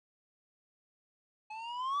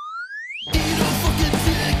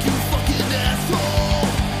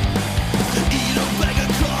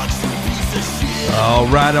All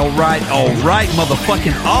right,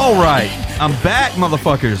 motherfucking all right. I'm back,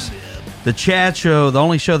 motherfuckers. The Chad Show, the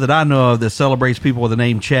only show that I know of that celebrates people with the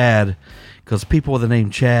name Chad, because people with the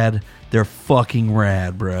name Chad, they're fucking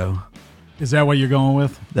rad, bro. Is that what you're going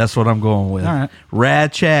with? That's what I'm going with. All right.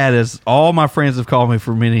 Rad Chad, is all my friends have called me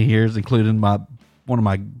for many years, including one of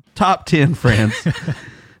my top 10 friends,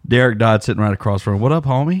 Derek Dodd, sitting right across from him. What up,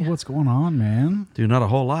 homie? What's going on, man? Dude, not a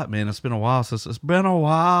whole lot, man. It's been a while since since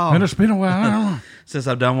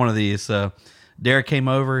I've done one of these. So Derek came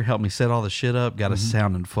over, helped me set all the shit up, got us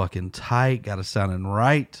sounding fucking tight, got us sounding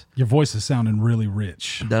right. Your voice is sounding really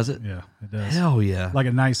rich. Does it? Yeah, it does. Hell yeah. Like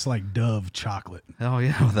a nice Dove chocolate. Hell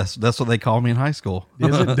yeah. Well, that's what they called me in high school.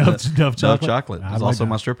 Is it Dove chocolate? Dove chocolate. It's also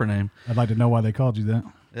my stripper name. I'd like to know why they called you that.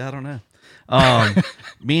 Yeah, I don't know.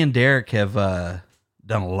 Me and Derek have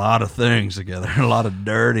done a lot of things together. A lot of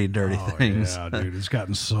dirty things. Yeah, dude, it's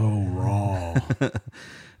gotten so raw.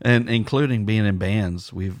 And including being in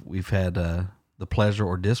bands. We've had the pleasure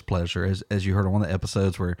or displeasure, as you heard on one of the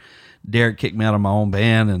episodes where Derek kicked me out of my own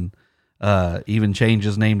band and even changed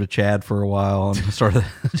his name to Chad for a while and started.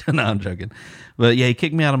 No, I'm joking. But yeah, he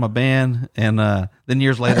kicked me out of my band, and then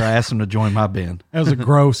years later, I asked him to join my band. That was a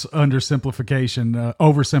gross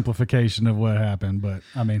oversimplification of what happened. But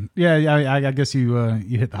I mean, I guess you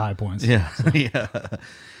hit the high points. Yeah, so. Yeah.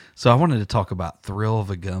 So I wanted to talk about Thrill of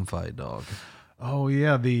a Gunfight, dog. Oh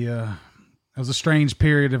yeah, it was a strange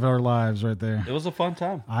period of our lives right there. It was a fun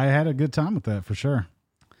time. I had a good time with that for sure.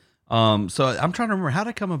 So I'm trying to remember how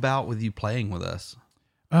to come about with you playing with us.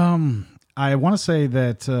 I want to say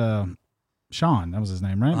that Sean, that was his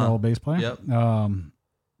name, right? The old bass player. Yep.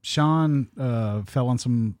 Sean fell on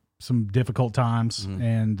some difficult times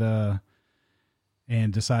and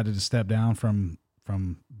decided to step down from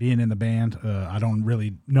being in the band. I don't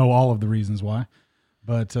really know all of the reasons why.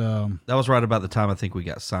 But that was right about the time I think we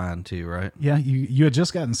got signed too, right? Yeah, you had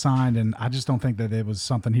just gotten signed, and I just don't think that it was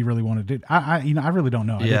something he really wanted to do. I really don't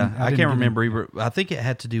know. I can't remember. I think it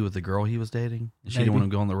had to do with the girl he was dating. She didn't want to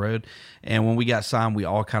go on the road. And when we got signed, we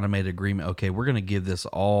all kind of made an agreement. Okay, we're going to give this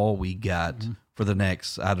all we got for the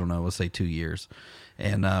next, I don't know, let's say 2 years.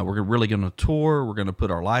 And we're really going to tour. We're going to put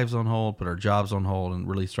our lives on hold, put our jobs on hold, and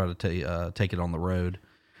really try to take it on the road.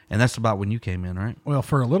 And that's about when you came in, right? Well,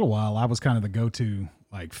 for a little while, I was kind of the go-to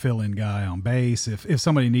fill-in guy on bass. If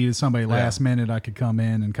somebody needed somebody last minute, I could come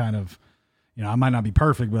in and kind of, I might not be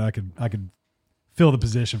perfect, but I could fill the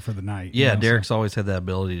position for the night. Yeah, Derek's always had that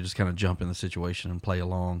ability to just kind of jump in the situation and play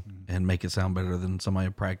along and make it sound better than somebody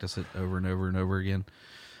practice it over and over and over again.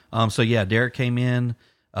 So yeah, Derek came in.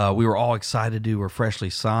 We were all excited. We were freshly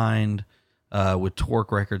signed with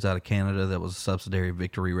Torque Records out of Canada. That was a subsidiary of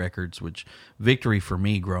Victory Records, which Victory for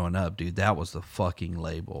me growing up, dude, that was the fucking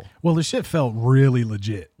label. Well, the shit felt really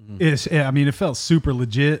legit. It felt super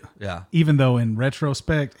legit. Yeah. Even though in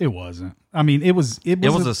retrospect, it wasn't. I mean, it was a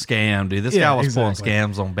scam, dude. This guy was pulling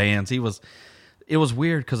scams on bands. It was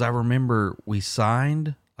weird because I remember we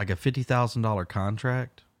signed like a $50,000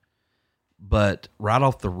 contract. But right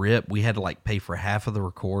off the rip, we had to pay for half of the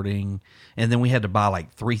recording, and then we had to buy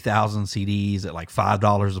 3,000 CDs at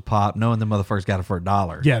 $5 a pop, knowing the motherfuckers got it for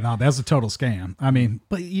 $1. Yeah, no, that's a total scam. I mean,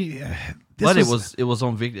 but it was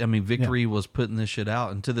on Victory. I mean, Victory was putting this shit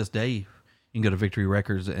out, and to this day, you can go to Victory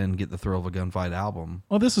Records and get the Thrill of a Gunfight album.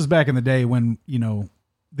 Well, this was back in the day when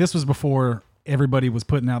this was before everybody was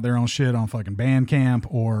putting out their own shit on fucking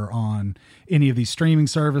Bandcamp or on any of these streaming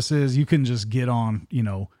services. You couldn't just get on,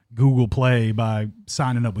 Google Play by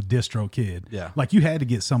signing up with DistroKid. Yeah. You had to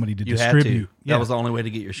get somebody to distribute. That was the only way to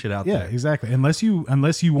get your shit out there. Yeah, exactly. Unless you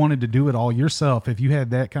wanted to do it all yourself, if you had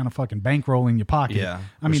that kind of fucking bankroll in your pocket. Yeah.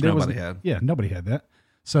 Nobody had. Yeah, nobody had that.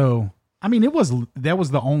 So, that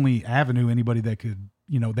was the only avenue anybody that could,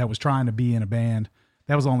 that was trying to be in a band.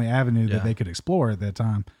 That was the only avenue that they could explore at that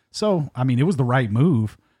time. So, it was the right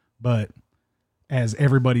move, but as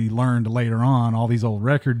everybody learned later on, all these old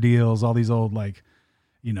record deals, all these old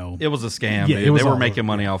it was a scam. Yeah, they were making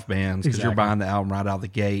money off bands because you're buying the album right out of the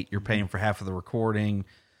gate. You're paying for half of the recording.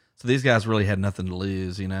 So these guys really had nothing to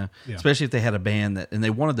lose, especially if they had a band and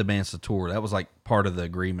they wanted the bands to tour. That was part of the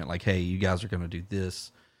agreement. Hey, you guys are going to do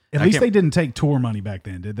this. At least they didn't take tour money back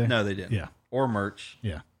then, did they? No, they didn't. Yeah. Or merch.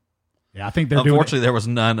 Yeah. Yeah, I think they're Unfortunately, there was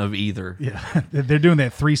none of either. Yeah, they're doing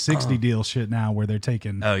that 360 deal shit now where they're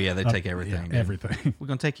taking... Oh, yeah, they take everything. Yeah, everything. We're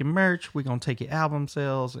going to take your merch, we're going to take your album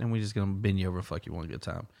sales, and we're just going to bend you over and fuck you one good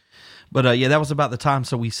time. But, that was about the time.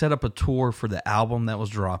 So we set up a tour for the album that was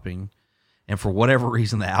dropping, and for whatever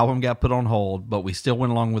reason, the album got put on hold, but we still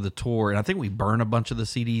went along with the tour, and I think we burned a bunch of the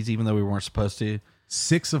CDs, even though we weren't supposed to.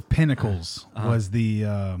 Six of Pinnacles was the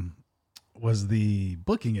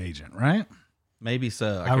booking agent, right? Maybe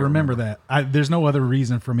so. I remember that. There's no other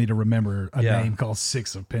reason for me to remember a name called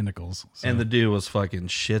Six of Pentacles. So. And the dude was fucking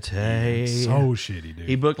shitty. So shitty, dude.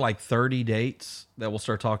 He booked like 30 dates that we'll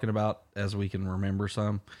start talking about as we can remember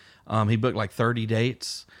some. He booked like 30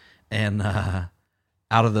 dates, and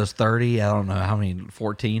out of those 30, I don't know how many,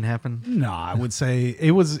 14 happened? No, I would say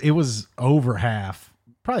it was over half,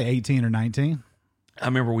 probably 18 or 19. I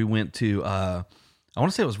remember we went to, I want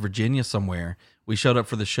to say it was Virginia somewhere. We showed up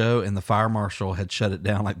for the show, and the fire marshal had shut it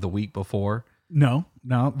down like the week before. No,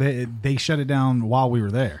 they shut it down while we were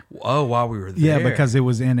there. Oh, while we were there. Yeah, because it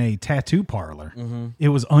was in a tattoo parlor. Mm-hmm. It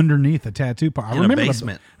was underneath a tattoo parlor. I remember a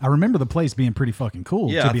basement. I remember the place being pretty fucking cool.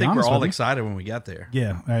 Yeah, to I be think honest we're all with excited when we got there.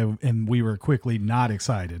 Yeah, and we were quickly not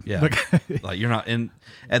excited. Yeah, like you're not. And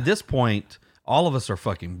at this point, all of us are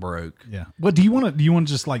fucking broke. Yeah. Well, do you want to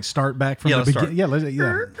just like start back from the beginning?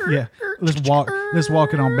 Yeah, Let's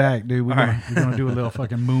walk it on back, dude. We're gonna do a little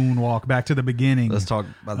fucking moonwalk back to the beginning. Let's talk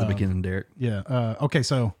about the beginning, Derek. Yeah. Okay.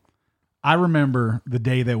 So I remember the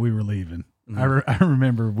day that we were leaving. Mm-hmm. I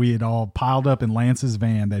remember we had all piled up in Lance's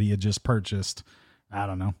van that he had just purchased. I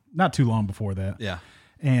don't know, not too long before that. Yeah.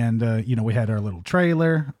 And we had our little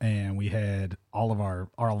trailer, and we had all of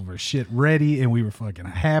our shit ready, and we were fucking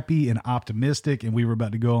happy and optimistic, and we were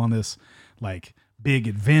about to go on this like big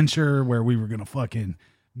adventure where we were gonna fucking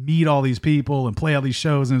meet all these people and play all these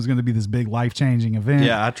shows, and it was going to be this big life-changing event.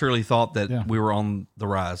 Yeah, I truly thought that we were on the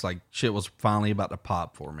rise. Like shit was finally about to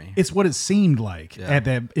pop for me. It's what it seemed like at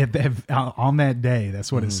that on that day.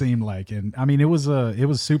 That's what it seemed like, and I mean, it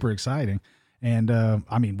was super exciting. And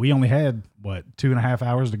I mean, we only had 2.5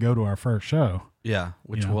 hours to go to our first show. Yeah,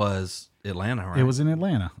 which was Atlanta, right? It was in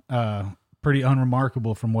Atlanta. Pretty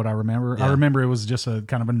unremarkable from what I remember. Yeah. I remember it was just a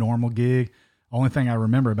kind of a normal gig. Only thing I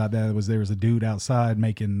remember about that was there was a dude outside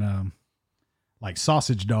making like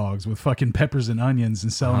sausage dogs with fucking peppers and onions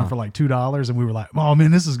and selling them for like $2. And we were like, oh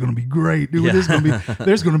man, this is going to be great, dude. Yeah.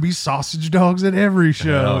 There's going to be sausage dogs at every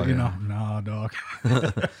show. Nah, dog.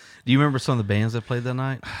 Do you remember some of the bands that played that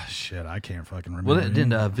night? Shit, I can't fucking remember. Well,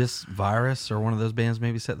 didn't Vis Virus or one of those bands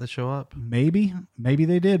maybe set the show up? Maybe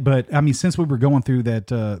they did. But I mean, since we were going through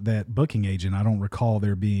that booking agent, I don't recall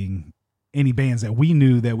there being any bands that we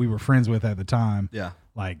knew that we were friends with at the time. Yeah.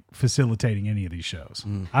 Like facilitating any of these shows.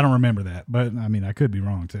 I don't remember that, but I mean, I could be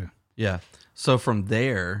wrong too. Yeah. So from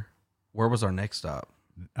there, where was our next stop?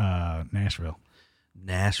 Nashville.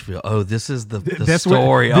 Oh, this is the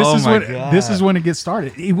story. God. This is when it gets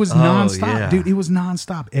started. It was nonstop, dude. It was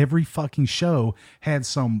nonstop. Every fucking show had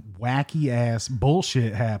some wacky ass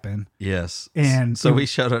bullshit happen. Yes. And so we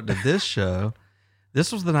showed up to this show.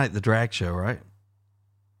 This was the night the drag show, right?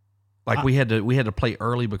 Like we had to play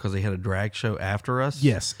early because they had a drag show after us.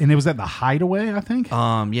 Yes, and it was at the Hideaway, I think.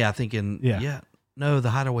 Yeah, I think no, the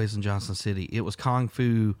Hideaway's in Johnson City. It was Kung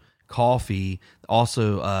Fu Coffee.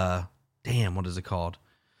 Also, what is it called?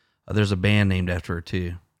 There's a band named after it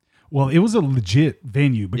too. Well, it was a legit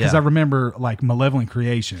venue because I remember like Malevolent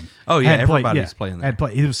Creation. Oh yeah, everybody's playing there.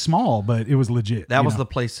 It was small, but it was legit. That was the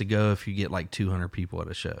place to go if you get like 200 people at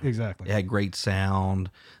a show. Exactly. It had great sound.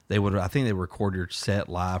 I think they record your set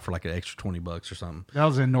live for like an extra $20 or something. That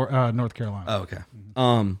was in North Carolina. Oh, okay.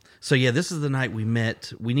 Mm-hmm. So yeah, this is the night we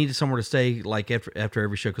met. We needed somewhere to stay like after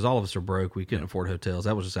every show because all of us are broke. We couldn't afford hotels.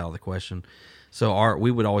 That was just out of the question. So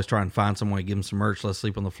we would always try and find someone to give them some merch. Let's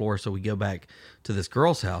sleep on the floor. So we go back to this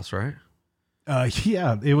girl's house, right?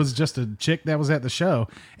 Yeah, it was just a chick that was at the show,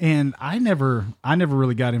 and I never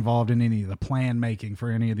really got involved in any of the plan making for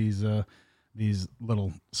any of these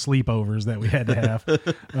little sleepovers that we had to have.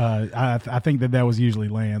 I think that was usually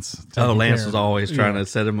Lance. Lance was always trying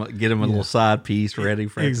to get him a little side piece ready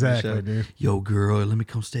for exactly, the show. Dude. Yo, girl, let me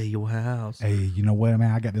come stay at your house. Hey, you know what,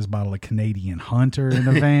 man? I got this bottle of Canadian Hunter in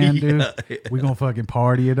the van, dude. Yeah. We gonna fucking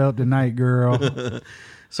party it up tonight, girl.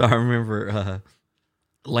 So I remember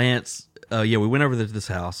Lance. We went over to this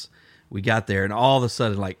house. We got there, and all of a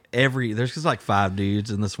sudden, like there's just like 5 dudes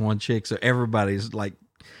and this one chick, so everybody's like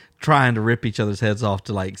trying to rip each other's heads off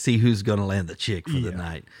to like see who's going to land the chick for the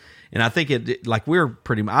night. And I think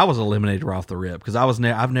I was eliminated off the rip because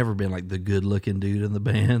I've never been like the good looking dude in the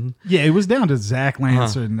band. Yeah, it was down to Zach,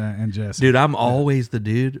 Lance, and Jesse. Dude, I'm always the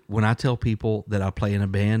dude. When I tell people that I play in a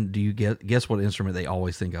band, do you guess what instrument they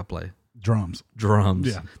always think I play? Drums.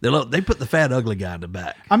 Yeah. They put the fat ugly guy in the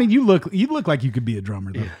back. I mean, you look like you could be a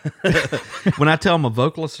drummer though. Yeah. When I tell them a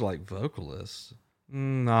vocalist, they're like, vocalist?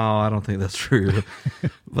 No, I don't think that's true.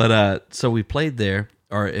 But so we played there,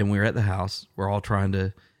 and we were at the house. We're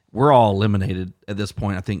all eliminated at this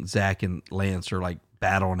point. I think Zach and Lance are like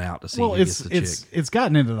battling out to see who gets the chick. It's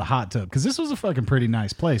gotten into the hot tub because this was a fucking pretty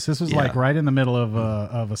nice place. This was like right in the middle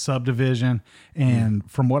of a subdivision, and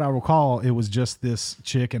from what I recall, it was just this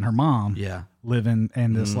chick and her mom living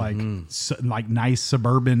in this like nice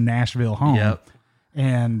suburban Nashville home. Yep.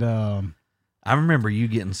 And I remember you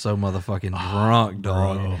getting so motherfucking drunk,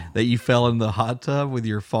 dog, that you fell in the hot tub with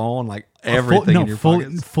your phone, like everything in your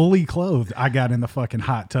pockets. Fully clothed. I got in the fucking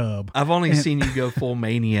hot tub. I've only seen you go full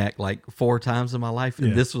maniac like 4 times in my life,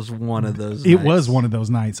 and this was one of those. It was one of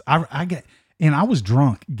those nights. And I was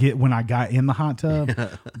drunk when I got in the hot tub,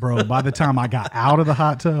 bro. By the time I got out of the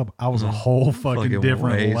hot tub, I was a whole fucking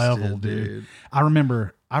different level, dude. I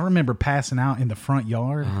remember passing out in the front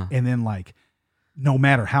yard, and then like, no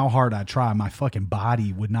matter how hard I try, my fucking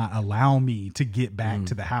body would not allow me to get back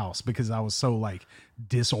to the house because I was so like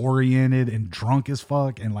disoriented and drunk as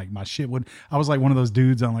fuck. And like my shit I was like one of those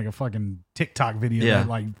dudes on like a fucking TikTok video that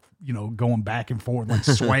like, you know, going back and forth, like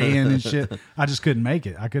swaying and shit. I just couldn't make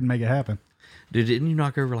it. I couldn't make it happen. Dude, didn't you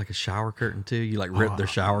knock over like a shower curtain too? You like ripped their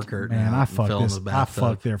shower curtain out. I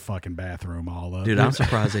fucked their fucking bathroom all up. Dude, I'm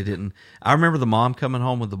surprised they didn't. I remember the mom coming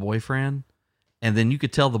home with the boyfriend. And then you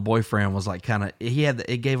could tell the boyfriend was like kind of,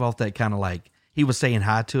 it gave off that kind of like, he was saying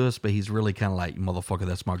hi to us, but he's really kind of like, motherfucker,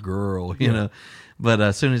 that's my girl, you know? But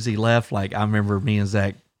as soon as he left, like I remember me and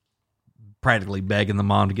Zach practically begging the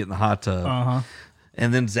mom to get in the hot tub.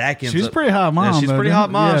 And then Zach ends She's pretty hot mom. Yeah, she's pretty hot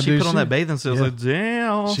mom. Yeah, she put on that bathing suit. I was like,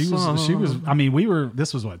 damn. She was, I mean,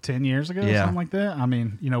 this was what, 10 years ago? Something like that? I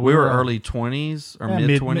mean, you know. We were early 20s or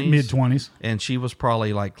mid-20s. Mid-20s. And she was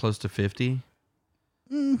probably like close to 50.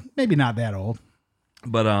 Maybe not that old.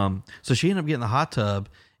 But so she ended up getting the hot tub,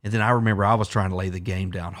 and then I remember I was trying to lay the game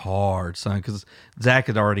down hard, son, because Zach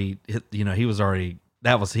had already hit. You know, he already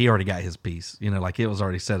got his piece. You know, like it was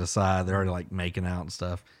already set aside. They're already like making out and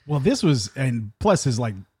stuff. Well, this was, and plus is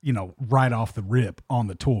like, you know, right off the rip on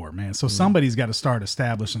the tour, man. So somebody's got to start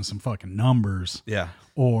establishing some fucking numbers. Yeah.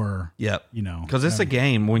 Or you know, because it's a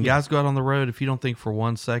game. When guys go out on the road, if you don't think for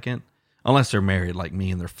 1 second. Unless they're married like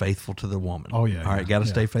me and they're faithful to the woman. Oh, yeah. All right, got to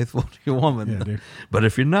stay faithful to your woman. Yeah, dude. But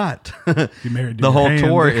if you're not, you're married to the whole hand.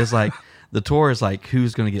 tour is like,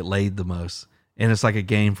 who's going to get laid the most. And it's like a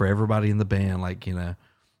game for everybody in the band, like, you know.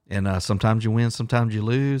 And sometimes you win, sometimes you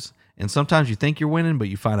lose. And sometimes you think you're winning, but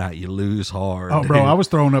you find out you lose hard. Oh, bro, I was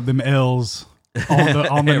throwing up them L's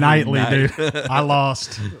on the nightly, dude. I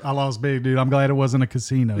lost big, dude. I'm glad it wasn't a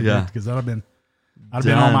casino, dude, because I'd have been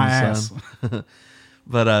on my ass.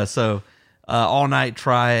 But so all night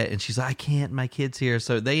try it, and she's like, I can't, my kid's here.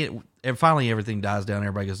 So and finally everything dies down,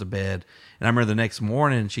 everybody goes to bed. And I remember the next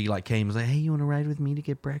morning she like came and was like, hey, you want to ride with me to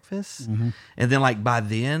get breakfast? And then like by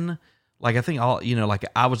then, like I think all, you know, like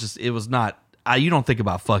I was just, it was not, you don't think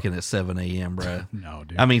about fucking at 7 a.m., bro. No,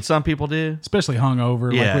 dude. I mean, some people do. Especially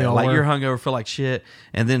hungover. Yeah, like we all were. You're hungover, feel like shit.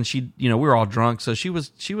 And then she, you know, we were all drunk. So she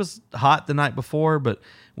was hot the night before, but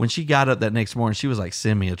when she got up that next morning, she was like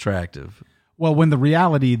semi-attractive. Well, when the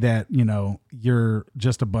reality that, you know, you're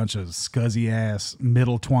just a bunch of scuzzy ass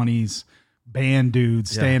middle 20s band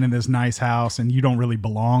dudes staying in this nice house and you don't really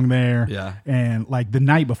belong there. Yeah. And like the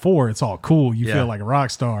night before, it's all cool. You feel like a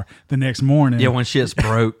rock star. The next morning. Yeah, when shit's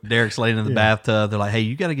broke, Derek's laying in the bathtub. They're like, hey,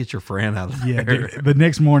 you got to get your friend out of there. Yeah, the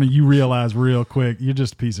next morning you realize real quick, you're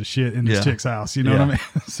just a piece of shit in this chick's house. You know what I mean?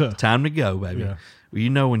 So time to go, baby. Yeah. Well,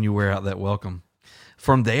 you know when you wear out that welcome.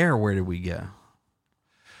 From there, where did we go?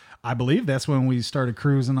 I believe that's when we started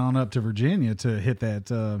cruising on up to Virginia to hit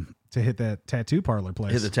that tattoo parlor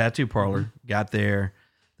place. Hit the tattoo parlor. Got there.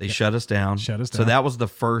 They shut us down. So that was the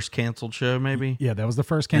first canceled show, maybe? Yeah, that was the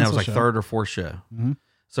first canceled show. And that was like third or fourth show.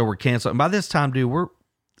 So we're canceled. And by this time, dude,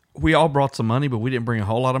 we all brought some money, but we didn't bring a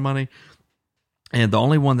whole lot of money. And the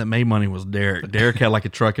only one that made money was Derek. Derek had like a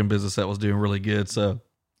trucking business that was doing really good. So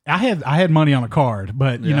I had money on a card,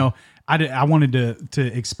 but you know, I wanted to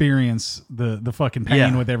experience the fucking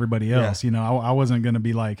pain with everybody else. You know, I wasn't going to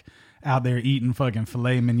be like out there eating fucking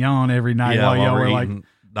filet mignon every night while y'all were like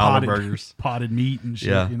potted meat and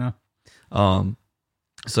shit, you know?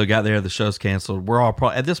 So got there, the show's canceled. We're all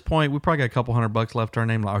at this point, we probably got a couple $100 left to our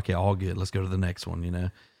name. Like, okay, all good. Let's go to the next one. You know,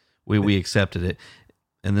 we accepted it.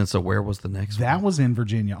 And then, so where was the next one? That was in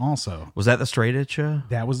Virginia also. Was that the Straight Edge show?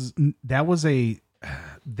 It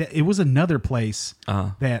was another place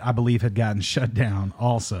that I believe had gotten shut down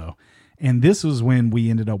also. And this was when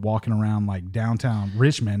we ended up walking around like downtown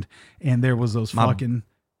Richmond, and there was those fucking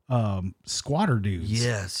squatter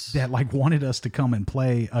dudes that like wanted us to come and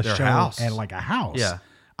play a show at like a house. Yeah.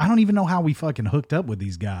 I don't even know how we fucking hooked up with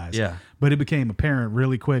these guys. Yeah. But it became apparent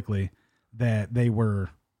really quickly that they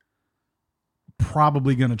were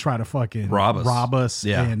probably going to try to fucking rob us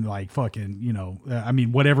yeah. and like fucking, you know, I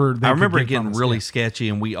mean, whatever. I remember it getting really sketchy,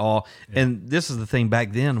 and we all, and this is the thing,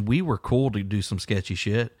 back then we were cool to do some sketchy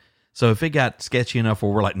shit. So if it got sketchy enough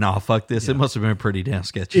where we're like, nah, fuck this, it must have been pretty damn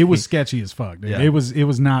sketchy. It was sketchy as fuck, dude. Yeah. It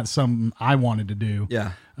was not something I wanted to do.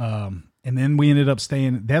 Yeah. And then we ended up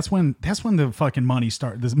staying. That's when the fucking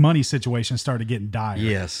this money situation started getting dire.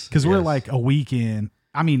 Yes. Because we're like a weekend.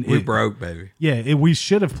 I mean, we broke, baby. Yeah. We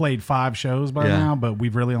should have played 5 shows by now, but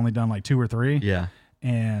we've really only done like 2 or 3. Yeah.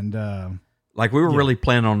 And, like we were really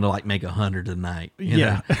planning on to like make 100 a night. You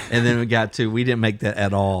know? And then we didn't make that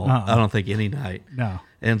at all. I don't think any night. No.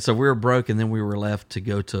 And so we were broke, and then we were left to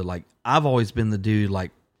go to like, I've always been the dude,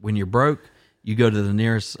 like when you're broke, you go to the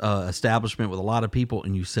nearest establishment with a lot of people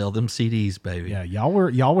and you sell them CDs, baby. Yeah, y'all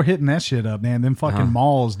were hitting that shit up, man. Them fucking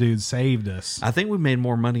malls, dude, saved us. I think we made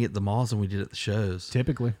more money at the malls than we did at the shows.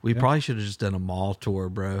 Typically. We probably should have just done a mall tour,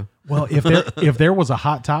 bro. Well, if there was a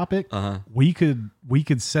hot topic, we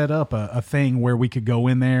could set up a thing where we could go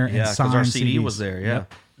in there and sign because our CD CDs. was there, yeah.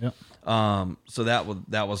 Yep. So that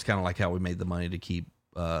was kind of like how we made the money to keep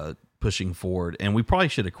pushing forward. And we probably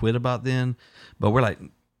should have quit about then, but we're like,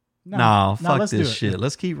 no, fuck this shit.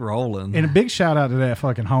 Let's keep rolling. And a big shout out to that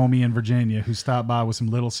fucking homie in Virginia who stopped by with some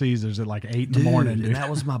Little Caesars at like 8 in the morning. Dude. And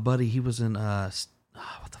that was my buddy. He was in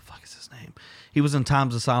what the fuck is his name? He was in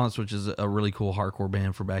Times of Silence, which is a really cool hardcore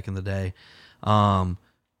band for back in the day.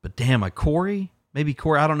 But damn, Corey, I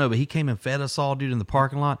don't know, but he came and fed us all, dude, in the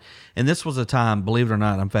parking lot. And this was a time, believe it or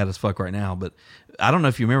not, I'm fat as fuck right now, but I don't know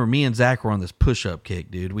if you remember, me and Zach were on this push-up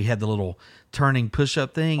kick, dude. We had the little turning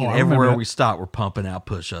push-up thing, and everywhere we stopped, we're pumping out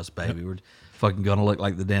push-ups, baby. We're fucking gonna look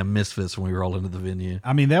like the damn Misfits when we roll into the venue.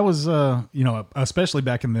 I mean, that was you know, especially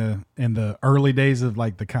back in the early days of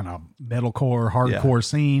like the kind of metalcore, hardcore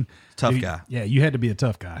scene. Tough guy. Yeah, you had to be a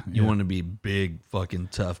tough guy. You wanted to be big, fucking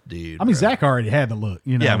tough dude. I mean, Zach already had the look,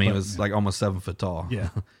 you know. Yeah, I mean, he was like almost 7 foot tall. Yeah.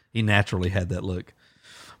 He naturally had that look.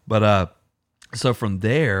 But so from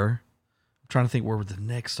there, I'm trying to think where the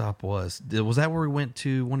next stop was. Was that where we went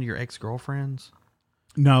to one of your ex-girlfriends?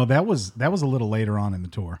 No, that was a little later on in the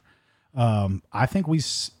tour. I think we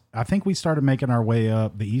started making our way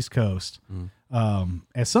up the East Coast.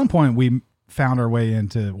 At some point, we found our way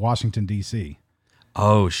into Washington, D.C.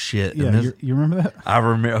 Oh, shit. Yeah, you remember that? I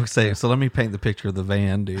remember. Okay, so let me paint the picture of the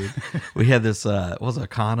van, dude. We had this, what was it, a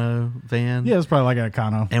Kano van? Yeah, it was probably like a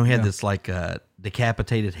Kano. And we had this like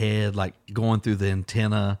decapitated head like going through the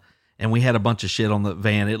antenna. And we had a bunch of shit on the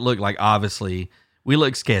van. It looked like, obviously, we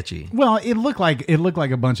looked sketchy. Well, it looked like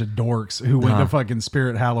a bunch of dorks who went to fucking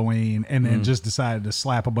Spirit Halloween and then just decided to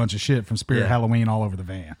slap a bunch of shit from Spirit Halloween all over the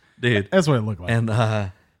van. Dude. That's what it looked like.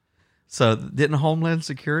 And so didn't Homeland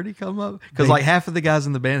Security come up? Because like half of the guys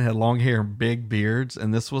in the band had long hair and big beards.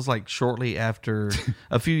 And this was like shortly after,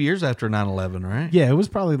 a few years after 9/11, right? Yeah, it was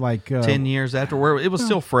probably like 10 years after, where it was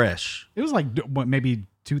still fresh. It was like, what, maybe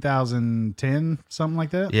 2010, something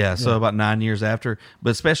like that. Yeah, so about 9 years after, but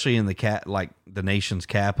especially in the nation's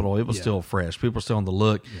capital, it was still fresh. People were still on the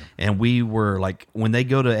look, and we were like, when they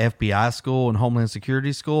go to FBI school and Homeland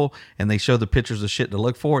Security school, and they show the pictures of shit to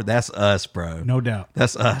look for, that's us, bro. No doubt,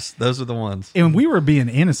 that's us. Those are the ones. And we were being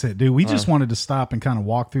innocent, dude. We just wanted to stop and kind of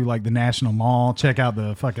walk through like the National Mall, check out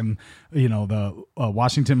the fucking, you know, the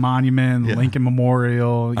Washington Monument, Lincoln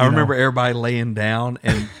Memorial. I remember everybody laying down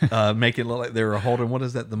and making it look like they were holding, what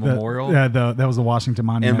is that, the memorial? Yeah, that was the Washington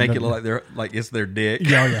Monument. And make it look like they're like it's their dick.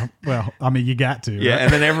 Yeah. Well, I mean, you got to. Yeah, right?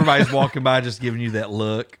 And then everybody's walking by just giving you that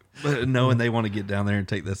look, knowing they want to get down there and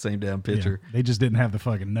take that same damn picture. Yeah, they just didn't have the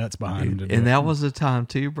fucking nuts behind them. And that was the time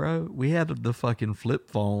too, bro. We had the fucking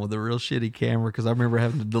flip phone with a real shitty camera because I remember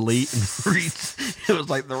having to delete and reach. It was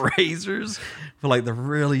like the razors for like the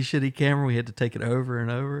really shitty camera. We had to take it over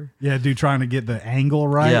and over. Yeah, dude, trying to get the angle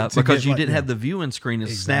right. Yeah, because you didn't have the viewing screen. It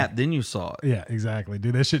snapped, then you saw it. Yeah, exactly,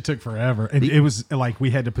 dude. That shit took forever. And it was like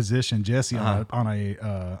we had to position Jesse on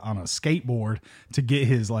a skateboard to get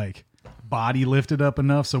his like body lifted up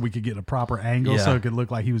enough so we could get a proper angle so it could look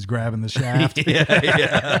like he was grabbing the shaft.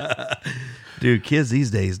 yeah. Dude, kids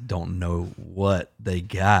these days don't know what they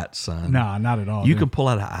got, son. Nah, not at all. You can pull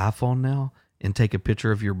out an iPhone now and take a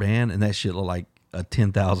picture of your band, and that shit look like a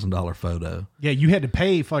 $10,000 photo. Yeah, you had to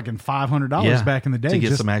pay fucking $500 back in the day to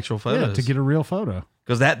get some actual photos. Yeah, to get a real photo.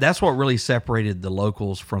 Because that's what really separated the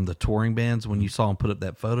locals from the touring bands. When you saw them put up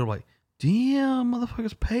that photo, like, damn,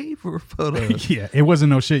 motherfuckers paid for a photo. Yeah, it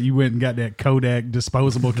wasn't no shit. You went and got that Kodak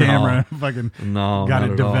disposable camera. Fucking got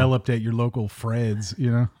it developed at your local Fred's,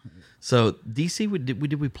 you know? So DC,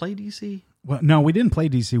 did we play DC? Well, no, we didn't play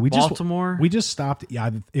DC. Baltimore? We just stopped. Yeah,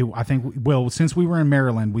 I think. Well, since we were in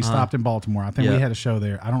Maryland, we stopped in Baltimore. I think we had a show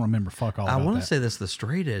there. I don't remember. Fuck all. I want to say that's the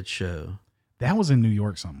Straight Edge show. That was in New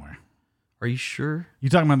York somewhere. Are you sure? You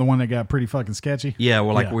talking about the one that got pretty fucking sketchy? Yeah,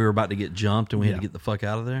 well, like we were about to get jumped and we had to get the fuck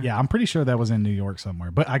out of there. Yeah, I'm pretty sure that was in New York somewhere,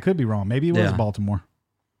 but I could be wrong. Maybe it was Baltimore.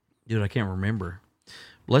 Dude, I can't remember.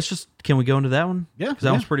 Can we go into that one? Yeah. Because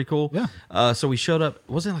that was pretty cool. Yeah. So we showed up.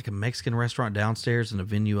 Wasn't it like a Mexican restaurant downstairs and a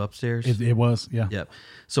venue upstairs? It was, yeah. Yep.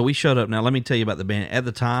 So we showed up. Now, let me tell you about the band. At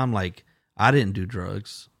the time, like, I didn't do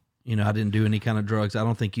drugs. You know, I didn't do any kind of drugs. I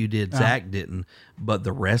don't think you did. Zach didn't. But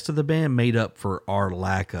the rest of the band made up for our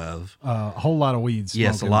lack of. A whole lot of weed smoking.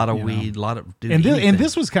 Yes, a lot of weed, a lot of. Dude, and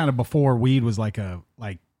this was kind of before weed was like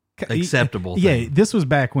acceptable thing. Yeah, this was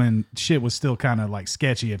back when shit was still kind of like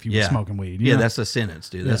sketchy if you were smoking weed. You know? That's a sentence,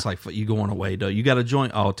 dude. That's like you going away, though. You got a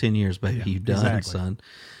joint. 10 years, baby. You done, son.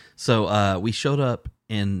 So we showed up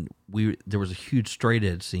and there was a huge straight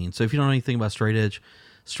edge scene. So if you don't know anything about straight edge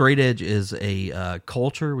is a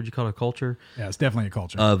culture. Would you call it a culture? Yeah, it's definitely a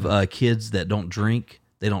culture of kids that don't drink,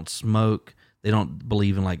 they don't smoke, they don't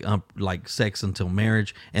believe in like sex until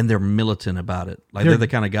marriage, and they're militant about it. Like they're the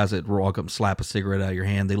kind of guys that walk up and slap a cigarette out of your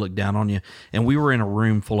hand. They look down on you. And we were in a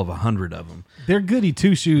room full of 100 of them. They're goody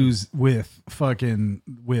two shoes with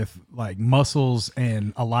like muscles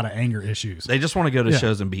and a lot of anger issues. They just want to go to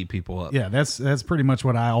shows and beat people up. Yeah, that's pretty much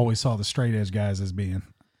what I always saw the straight edge guys as being.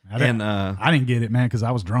 I didn't get it, man, because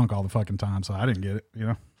I was drunk all the fucking time, so I didn't get it. You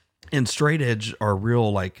know. And straight edge are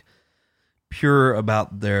real like pure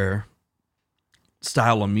about their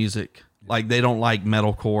style of music. Like they don't like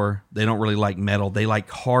metalcore. They don't really like metal. They like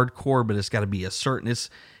hardcore, but it's got to be a certain. It's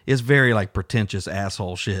very like pretentious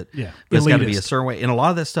asshole shit. Yeah, but it's got to be a certain way. And a lot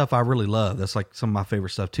of that stuff I really love. That's like some of my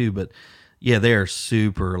favorite stuff too. But yeah, they are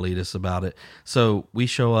super elitist about it. So we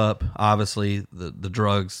show up. Obviously, the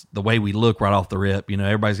drugs, the way we look right off the rip. You know,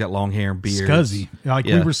 everybody's got long hair and beards. Scuzzy,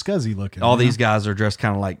 we were scuzzy looking. All these guys are dressed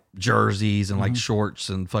kind of like jerseys and like shorts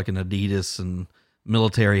and fucking Adidas and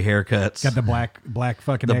military haircuts. Got the black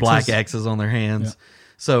fucking the X's. Black X's on their hands. Yeah.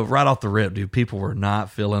 So right off the rip, dude, people were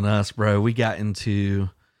not feeling us, bro. We got into,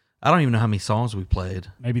 I don't even know how many songs we played.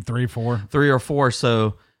 Maybe 3 or 4.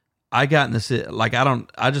 So I got in this, like,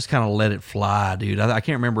 I just kind of let it fly, dude. I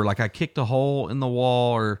can't remember, like I kicked a hole in the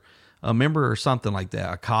wall or a member or something like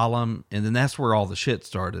that, a column. And then that's where all the shit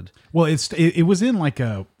started. Well, it was in like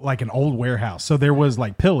an old warehouse. So there was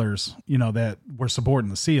like pillars, you know, that were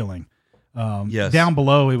supporting the ceiling. Yes. Down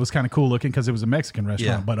below, it was kind of cool looking because it was a Mexican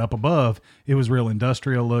restaurant, but up above, it was real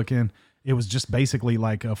industrial looking. It was just basically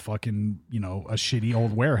like a fucking, you know, a shitty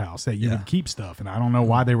old warehouse that you would keep stuff. And I don't know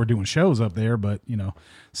why they were doing shows up there, but you know,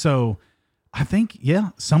 so I think,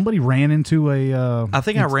 somebody ran into I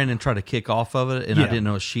think I ran and tried to kick off of it, and I didn't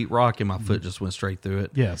know it was sheetrock, and my foot just went straight through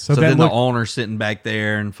it. Yeah. So then the owner sitting back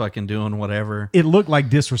there and fucking doing whatever. It looked like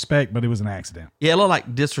disrespect, but it was an accident. Yeah, it looked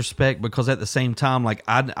like disrespect because at the same time, like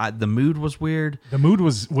the mood was weird. The mood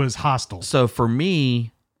was hostile. So for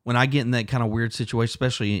me, when I get in that kind of weird situation,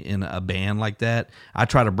 especially in a band like that, I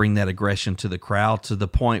try to bring that aggression to the crowd to the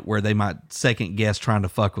point where they might second guess trying to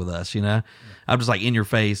fuck with us, you know? I'm just like in your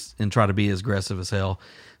face and try to be as aggressive as hell.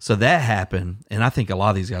 So that happened, and I think a lot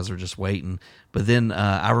of these guys are just waiting. But then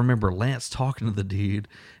I remember Lance talking to the dude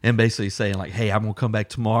and basically saying like, hey, I'm going to come back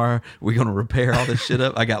tomorrow. We're going to repair all this shit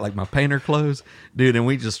up. I got like my painter clothes. Dude, and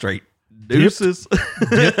we just straight deuces.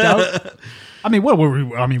 Dipped out. I mean, what were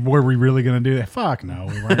we? I mean, were we really going to do that? Fuck no,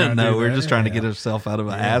 we weren't. No, we were just trying to get ourselves out of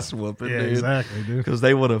an ass whooping, dude. Exactly, dude. Because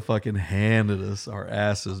they would have fucking handed us our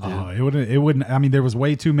asses, dude. Oh, it wouldn't. I mean, there was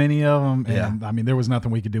way too many of them, and I mean, there was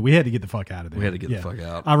nothing we could do. We had to get the fuck out of there. We had to get the fuck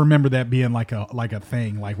out. I remember that being like a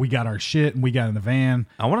thing. Like we got our shit and we got in the van.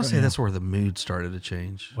 I want to say that's where the mood started to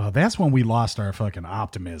change. Well, that's when we lost our fucking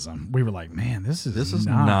optimism. We were like, man, this is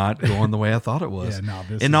not going the way I thought it was.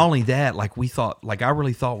 And not only that, like we thought, like I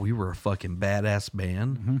really thought we were a fucking badass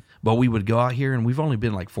band. Mm-hmm. But we would go out here, and we've only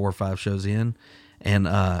been like 4 or 5 shows in,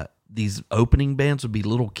 and these opening bands would be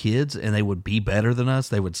little kids, and they would be better than us.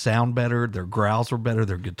 They would sound better. Their growls were better.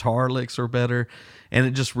 Their guitar licks were better. And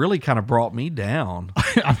it just really kind of brought me down.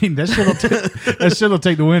 I mean, that shit'll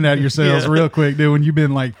take the wind out of your sails real quick, dude. When you've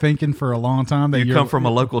been like thinking for a long time that you come from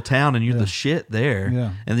a local town and you're the shit there,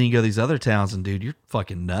 yeah. And then you go to these other towns, and dude, you're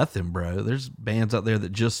fucking nothing, bro. There's bands out there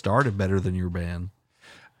that just started better than your band.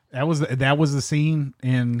 That was the scene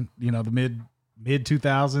in, you know, the mid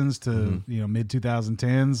 2000s to you know mid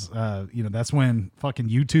 2010s. You know, that's when fucking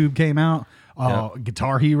YouTube came out.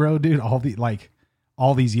 Guitar Hero, dude.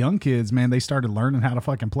 All these young kids, man, they started learning how to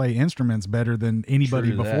fucking play instruments better than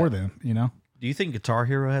anybody before them. You know. Do you think Guitar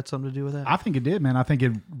Hero had something to do with that? I think it did, man. I think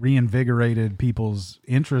it reinvigorated people's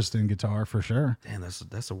interest in guitar for sure. Damn,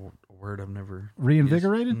 that's a word I've never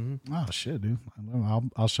reinvigorated. Mm-hmm. Oh shit, dude!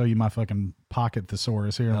 I'll show you my fucking pocket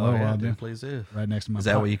thesaurus here in a little while, dude. Please do. Right next to my. Is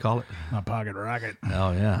that what you call it? My pocket rocket.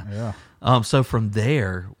 Oh yeah, yeah. So from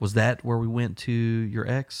there, was that where we went to your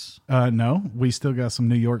ex? No, we still got some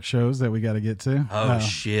New York shows that we got to get to. Oh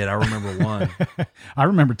shit, I remember one. I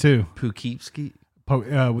remember two. Poughkeepsie.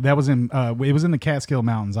 That was in. It was in the Catskill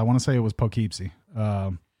Mountains. I want to say it was Poughkeepsie.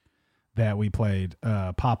 That we played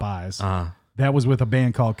Popeyes. That was with a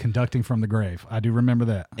band called Conducting from the Grave. I do remember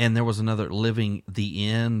that. And there was another Living the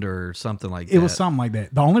End or something like that. It was something like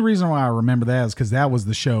that. The only reason why I remember that is because that was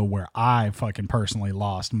the show where I fucking personally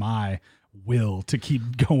lost my will to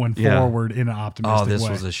keep going forward in an optimistic way. Oh, this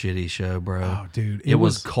was a shitty show, bro. Oh, dude. It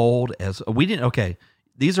was cold as... We didn't... Okay,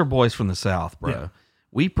 these are boys from the South, bro. Yeah.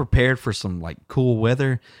 We prepared for some like cool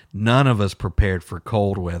weather. None of us prepared for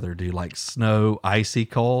cold weather, dude. Like snow, icy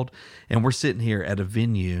cold. And we're sitting here at a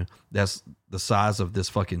venue that's the size of this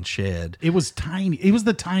fucking shed. It was tiny. It was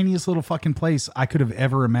the tiniest little fucking place I could have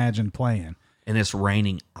ever imagined playing. And it's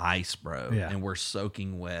raining ice, bro. Yeah. And we're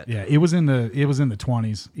soaking wet. Yeah, it was in the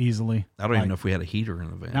 20s easily. I don't even know if we had a heater in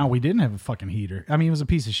the van. No, we didn't have a fucking heater. I mean, it was a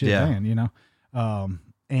piece of shit van, you know.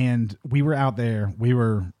 And we were out there. We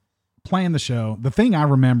were playing the show. The thing I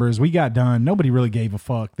remember is we got done. Nobody really gave a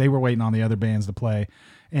fuck. They were waiting on the other bands to play,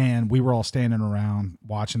 and we were all standing around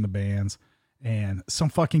watching the bands. And some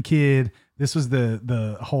fucking kid. This was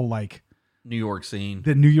the whole like New York scene,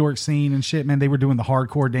 the New York scene and shit. Man, they were doing the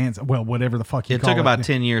hardcore dance. Well, whatever the fuck you call it. It took about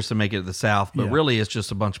 10 years to make it to the South, but really it's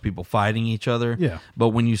just a bunch of people fighting each other. Yeah. But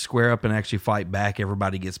when you square up and actually fight back,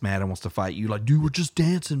 everybody gets mad and wants to fight you. Like, dude, we're just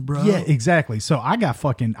dancing, bro. Yeah, exactly. So I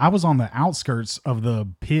was on the outskirts of the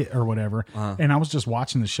pit or whatever, and I was just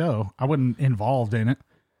watching the show. I wasn't involved in it.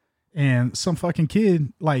 And some fucking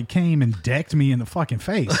kid like came and decked me in the fucking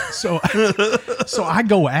face. So I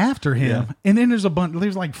go after him, and then there's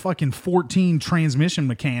like fucking 14 transmission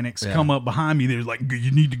mechanics come up behind me. There's like,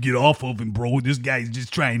 you need to get off of him, bro. This guy's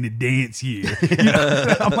just trying to dance here. You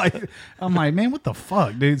know? I'm like, man, what the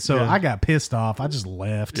fuck, dude? So I got pissed off. I just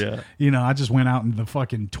left. Yeah. You know, I just went out in the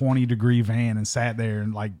fucking 20-degree van and sat there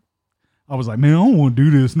and like, I was like, man, I don't want to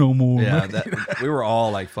do this no more. Yeah, we were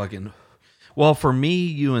all like fucking... Well, for me,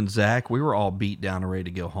 you and Zach, we were all beat down and ready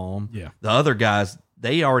to go home. Yeah. The other guys,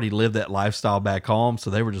 they already lived that lifestyle back home, so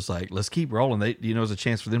they were just like, let's keep rolling. It was a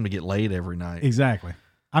chance for them to get laid every night. Exactly.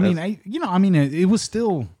 It was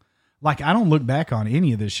still, like, I don't look back on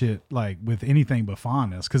any of this shit, like, with anything but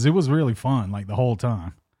fondness, because it was really fun, like, the whole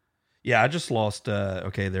time. Yeah, I just lost,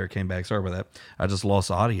 okay, there it came back. Sorry about that. I just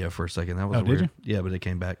lost audio for a second. That was weird. Did you? Yeah, but it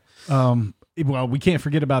came back. Well, we can't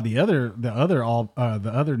forget about the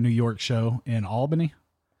other New York show in Albany.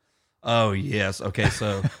 Oh yes. Okay,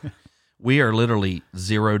 so we are literally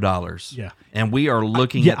 $0. Yeah, and we are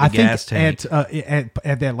looking at the gas tank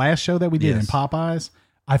at that last show that we did in Popeyes.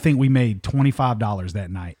 I think we made $25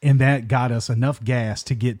 that night, and that got us enough gas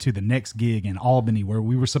to get to the next gig in Albany, where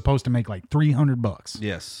we were supposed to make like $300.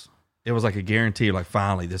 Yes. It was like a guarantee, like,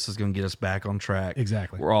 finally, this is going to get us back on track.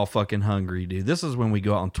 Exactly. We're all fucking hungry, dude. This is when we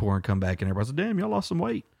go out on tour and come back, and everybody's like, damn, y'all lost some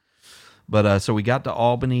weight. But so we got to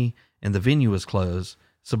Albany, and the venue was closed.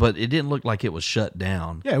 But it didn't look like it was shut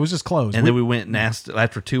down. Yeah, it was just closed. And then we went and asked,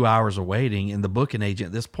 after 2 hours of waiting, and the booking agent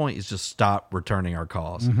at this point is just stopped returning our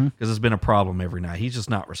calls. Because it's been a problem every night. He's just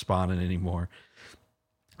not responding anymore.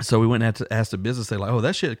 So we went and asked the business. They're like, oh,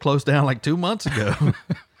 that shit closed down like 2 months ago.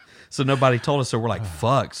 So nobody told us. So we're like,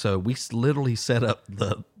 fuck. So we literally set up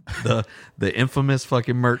the infamous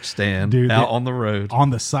fucking merch stand out on the road. On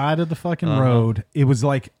the side of the fucking road. It was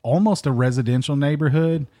like almost a residential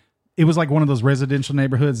neighborhood. It was like one of those residential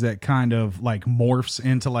neighborhoods that kind of like morphs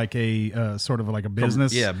into like a sort of like a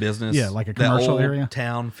business. Business. Yeah, like a commercial area.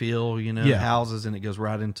 Town feel, houses, and it goes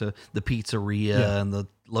right into the pizzeria and the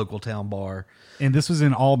local town bar. And this was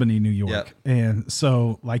in Albany, New York. Yep. And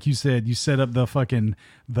so, like you said, you set up the fucking,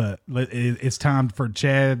 it's time for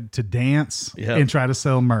Chad to dance and try to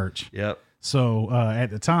sell merch. Yep. So at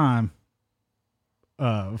the time,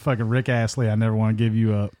 fucking Rick Astley, I never want to give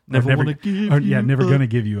you up. Never going to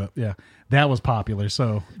give you up. Yeah. That was popular.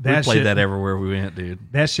 So we played that everywhere we went, dude.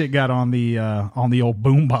 That shit got on the old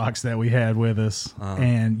boombox that we had with us.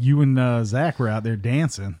 And you and Zach were out there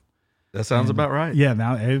dancing. That sounds about right. Yeah,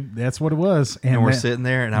 now that's what it was. And we're sitting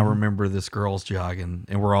there, and I remember this girl's jogging,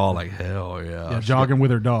 and we're all like, hell yeah. Yeah, jogging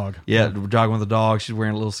with her dog. Yeah, jogging with the dog. She's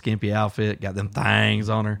wearing a little skimpy outfit, got them things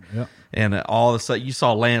on her. Yep. And all of a sudden, you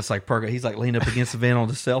saw Lance like perk. He's like leaned up against the van on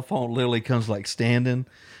the cell phone, literally comes like standing,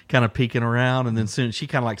 kind of peeking around, and then soon she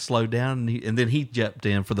kind of like slowed down, and then he jumped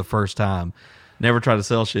in for the first time. never try to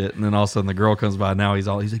sell shit. And then all of a sudden the girl comes by. Now he's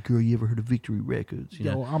like, girl, you ever heard of Victory Records? You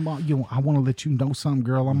know? I want to let you know something,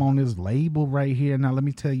 girl. I'm on this label right here. Now let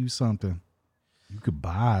me tell you something. You could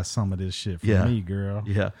buy some of this shit from me, girl.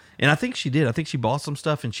 Yeah. And I think she did. I think she bought some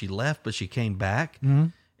stuff and she left, but she came back. Mm-hmm.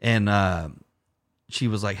 And she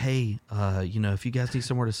was like, hey, if you guys need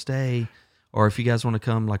somewhere to stay, or if you guys want to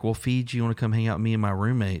come, like, we'll feed you. You want to come hang out with me and my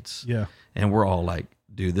roommates? Yeah. And we're all like,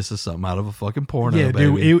 dude, this is something out of a fucking porno, yeah,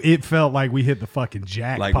 baby. Dude, it felt like we hit the fucking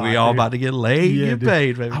jackpot. Like we all about to get laid, get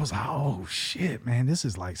paid, baby. I was like, oh shit, man, this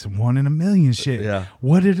is like some 1 in a million shit. Yeah.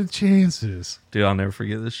 What are the chances? Dude, I'll never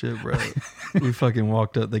forget this shit, bro. We fucking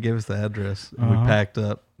walked up. They gave us the address. And we packed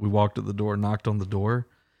up. We walked at the door, knocked on the door.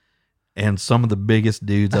 And some of the biggest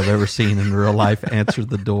dudes I've ever seen in real life answered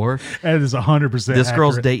the door. That is 100%. This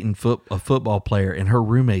girl's dating a football player, and her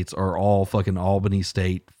roommates are all fucking Albany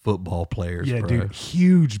State football players. Yeah, bro. dude,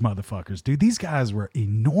 huge motherfuckers, dude. These guys were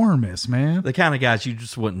enormous, man. The kind of guys you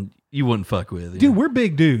just wouldn't fuck with. Dude, we're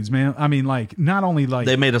big dudes, man. I mean, like, not only like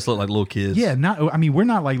they made us look like little kids. Yeah, we're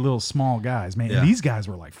not like little small guys, man. Yeah. These guys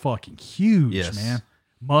were like fucking huge, Yes. man.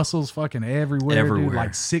 Muscles fucking everywhere, dude.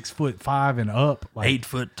 Like 6'5" and up, like 8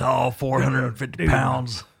 foot tall, 450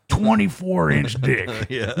 pounds, 24-inch dick.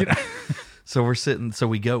 Yeah. You know? So we're sitting. So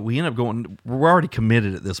we end up going. We're already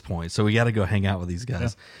committed at this point, so we got to go hang out with these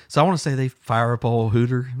guys. Yeah. So I want to say they fire up a whole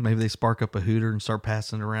hooter. Maybe they spark up a hooter and start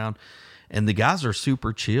passing it around. And the guys are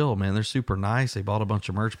super chill, man. They're super nice. They bought a bunch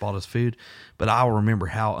of merch, bought us food. But I'll remember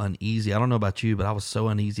how uneasy. I don't know about you, but I was so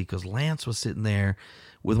uneasy because Lance was sitting there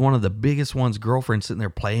with one of the biggest one's girlfriend sitting there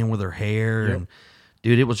playing with her hair. Yep. And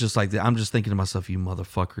dude, it was just like, I'm just thinking to myself, you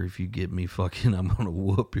motherfucker, if you get me fucking, I'm going to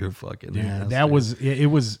whoop your fucking ass. That dude. It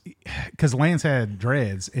was because Lance had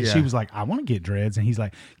dreads and she was like, I want to get dreads. And he's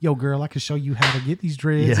like, yo, girl, I can show you how to get these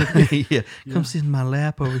dreads. Yeah. Come sit in my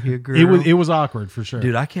lap over here, girl. It was awkward for sure.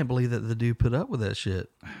 Dude, I can't believe that the dude put up with that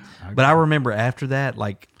shit. But I remember after that,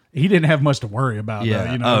 like, he didn't have much to worry about. Yeah.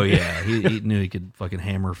 Though, you know? Oh, yeah. He knew he could fucking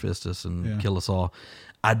hammer fist us and kill us all.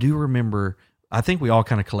 I do remember, I think we all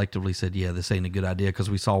kind of collectively said, yeah, this ain't a good idea because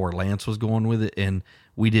we saw where Lance was going with it and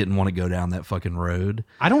we didn't want to go down that fucking road.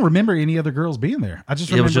 I don't remember any other girls being there. I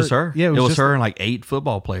just remember. It was just her. Yeah, it was her and like 8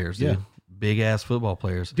 football players, dude. Yeah. Big ass football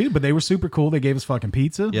players. Dude, but they were super cool. They gave us fucking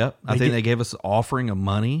pizza. Yep. I think they gave us offering of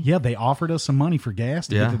money. Yeah, they offered us some money for gas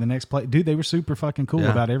to get to the next place. Dude, they were super fucking cool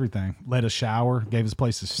about everything. Let us shower, gave us a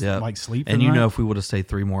place to sleep for and the you night. know, if we would have stayed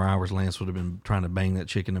 3 more hours, Lance would have been trying to bang that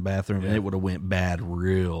chick in the bathroom and it would have went bad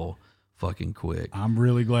real fucking quick. I'm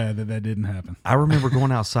really glad that didn't happen. I remember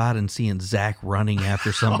going outside and seeing Zach running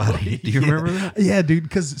after somebody. Do you remember that? Yeah, dude,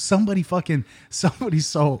 because somebody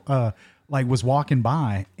was walking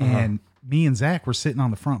by and me and Zach were sitting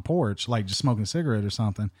on the front porch, like just smoking a cigarette or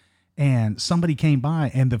something. And somebody came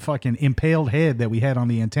by and the fucking impaled head that we had on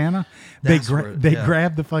the antenna, they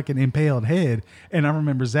grabbed the fucking impaled head. And I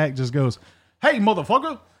remember Zach just goes, "Hey,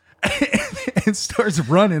 motherfucker." And starts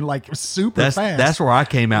running like super fast. That's where I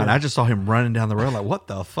came out. And I just saw him running down the road. Like, what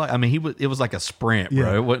the fuck? I mean, it was like a sprint,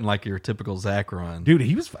 bro. Yeah. It wasn't like your typical Zach run. Dude,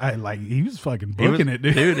 he was fucking booking it,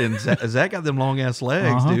 dude. Dude, and Zach got them long ass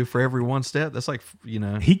legs, dude, for every one step. That's like, you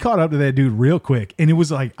know. He caught up to that dude real quick. And it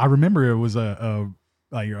was like, I remember it was a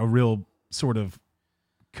real sort of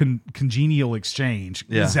congenial exchange.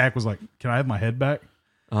 Yeah. Zach was like, "Can I have my head back?"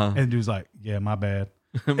 And the dude was like, "Yeah, my bad."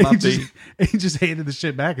 He just handed the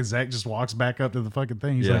shit back, and Zach just walks back up to the fucking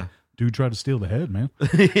thing. He's like, "Dude tried to steal the head, man."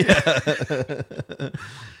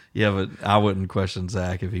 Yeah, but I wouldn't question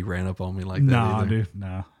Zach if he ran up on me like that. Nah, dude,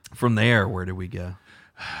 nah. From there, where did we go?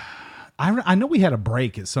 I know we had a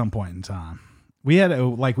break at some point in time. We had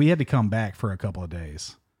to come back for a couple of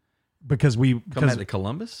days because come back to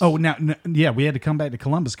Columbus. Oh, we had to come back to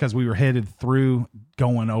Columbus because we were headed through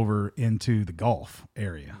going over into the Gulf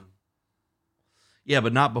area. Yeah,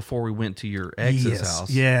 but not before we went to your ex's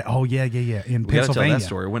house. Yeah. Oh, yeah. In We Pennsylvania. gotta tell that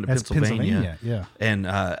story. We went to Pennsylvania. Yeah. And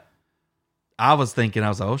I was thinking, I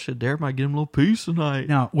was like, oh shit, Derek might get him a little piece tonight.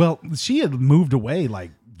 Now, well, she had moved away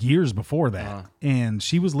like years before that, and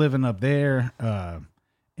she was living up there.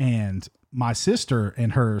 And my sister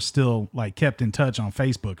and her still like kept in touch on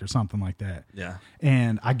Facebook or something like that. Yeah.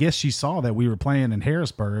 And I guess she saw that we were playing in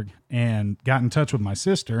Harrisburg and got in touch with my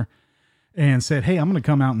sister and said, "Hey, I'm going to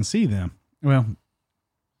come out and see them." Well,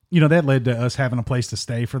 you know, that led to us having a place to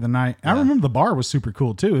stay for the night. Yeah. I remember the bar was super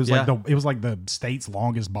cool too. It was like the state's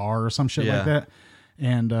longest bar or some shit like that.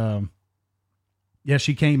 And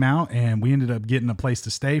she came out and we ended up getting a place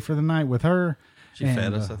to stay for the night with her. She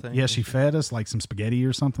fed us, I think. Yeah, she fed us like some spaghetti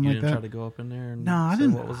or something like that. You didn't try to go up in there and no, I say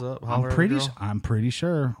didn't. What was up? I'm pretty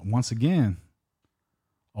sure. Once again,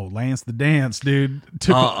 Oh, Lance the Dance, dude,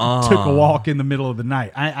 took a walk in the middle of the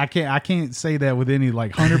night. I can't say that with any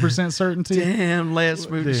like 100% certainty. Damn, Lance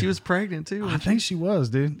moved. She was pregnant too. I think she was,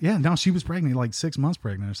 dude. Yeah, no, she was pregnant, like 6 months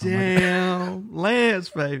pregnant or something. Damn, Lance,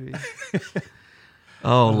 baby.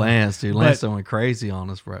 Oh, Lance, dude. Lance went crazy on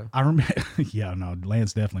us, bro. I remember, yeah, no,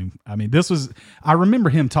 Lance definitely. I mean, I remember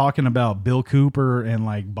him talking about Bill Cooper and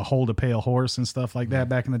like Behold a Pale Horse and stuff like that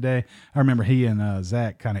back in the day. I remember he and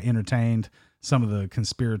Zach kind of entertained some of the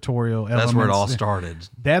conspiratorial elements. That's where it all started.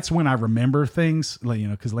 That's when I remember things, like, you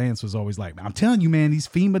know, because Lance was always like, I'm telling you, man, these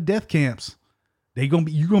FEMA death camps, you're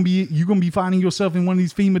gonna be finding yourself in one of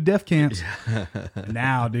these FEMA death camps.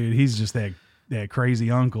 Now, dude, he's just that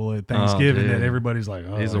crazy uncle at Thanksgiving that everybody's like,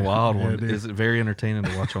 oh, he's a wild one. Dude. It's very entertaining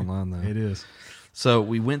to watch online, though. It is. So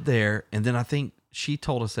we went there, and then I think she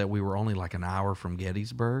told us that we were only like an hour from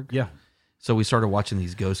Gettysburg. Yeah. So we started watching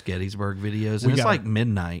these Ghost Gettysburg videos, and it's like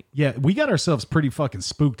midnight. Yeah, we got ourselves pretty fucking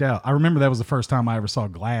spooked out. I remember that was the first time I ever saw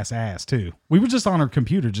glass ass, too. We were just on our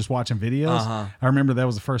computer just watching videos. I remember that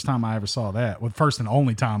was the first time I ever saw that. Well, first and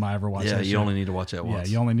only time I ever watched that. Yeah, you only need to watch that once.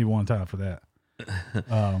 Yeah, you only need one time for that.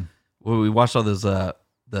 Well, we watched all those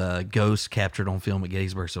the ghosts captured on film at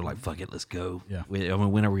Gettysburg, so like, fuck it, let's go. Yeah. I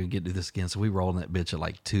mean, when are we going to get to this again? So we rolled in that bitch at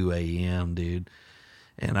like 2 a.m., dude.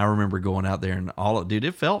 And I remember going out there and dude,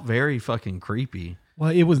 it felt very fucking creepy.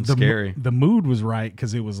 Well, it was scary. The mood was right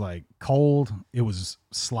because it was like cold. It was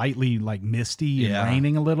slightly like misty and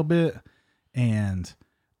raining a little bit. And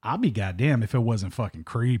I'll be goddamn if it wasn't fucking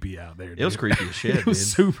creepy out there, dude. It was creepy as shit, It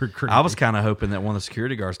was super creepy. I was kind of hoping that one of the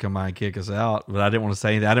security guards come by and kick us out, but I didn't want to say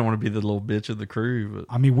anything. I didn't want to be the little bitch of the crew. But.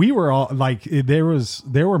 I mean, we were all like, there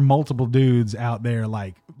were multiple dudes out there,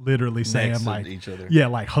 like literally saying next like to each other. Yeah,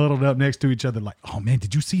 like huddled up next to each other, like, oh man,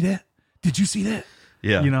 did you see that? Did you see that?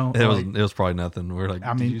 Yeah, you know, it was probably nothing. We were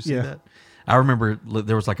like, did you see that? I remember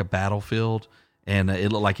there was like a battlefield. And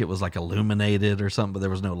it looked like it was like illuminated or something, but there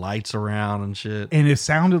was no lights around and shit. And it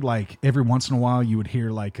sounded like every once in a while you would hear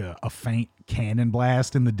like a faint cannon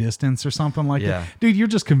blast in the distance or something like that. Dude, you're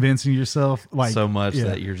just convincing yourself like so much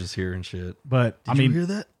that you're just hearing shit. But Did you hear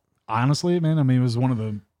that? Honestly, man, I mean, it was one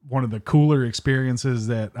of the cooler experiences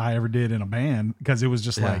that I ever did in a band because it was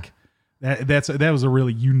just like that was a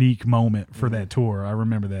really unique moment for that tour. I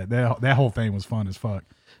remember that whole thing was fun as fuck.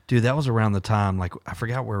 Dude, that was around the time, like, I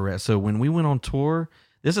forgot where we're at. So when we went on tour,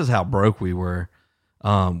 this is how broke we were.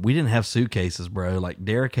 We didn't have suitcases, bro. Like,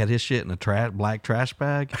 Derek had his shit in a black trash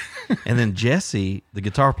bag. And then Jesse, the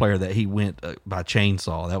guitar player that he went by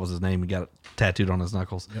Chainsaw, that was his name. He got it tattooed on his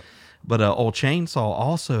knuckles. Yep. But old Chainsaw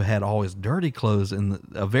also had all his dirty clothes in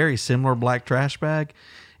a very similar black trash bag.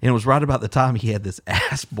 And it was right about the time he had this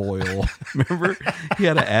ass boil. Remember? He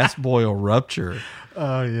had an ass boil rupture.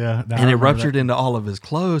 Oh, yeah. And it ruptured into all of his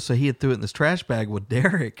clothes, so he had threw it in this trash bag. Well,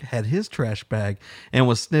 Derek had his trash bag and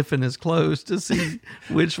was sniffing his clothes to see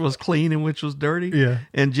which was clean and which was dirty. Yeah.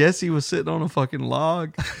 And Jesse was sitting on a fucking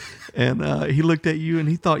log, and he looked at you, and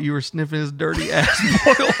he thought you were sniffing his dirty ass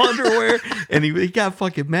boil underwear, and he got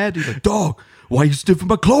fucking mad. He's like, dog, why you sniffing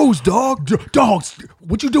my clothes, dog? Dog,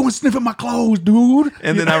 what you doing sniffing my clothes, dude?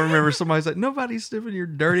 And then I remember somebody's like, nobody's sniffing your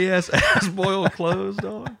dirty ass boil clothes,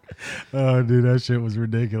 dog. Oh, dude, that shit was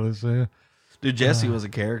ridiculous, man. Dude, Jesse was a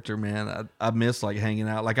character, man. I miss like hanging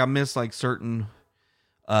out. Like I miss like certain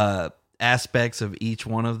aspects of each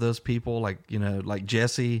one of those people. Like, you know, like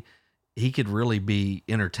Jesse, he could really be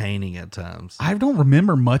entertaining at times. I don't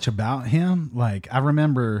remember much about him. Like I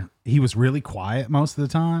remember he was really quiet most of the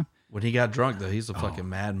time. When he got drunk, though, he's a fucking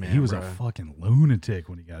madman. He was a fucking lunatic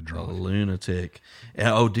when he got drunk. A lunatic.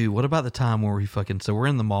 And, dude, what about the time where so we're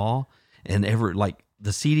in the mall and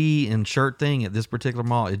the CD and shirt thing at this particular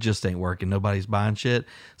mall, it just ain't working. Nobody's buying shit.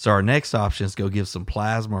 So our next option is go give some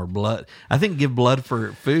plasma or blood. I think give blood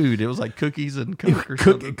for food. It was like cookies and Coke or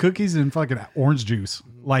something. Cookies and fucking orange juice.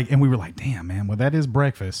 And we were like, damn, man, well, that is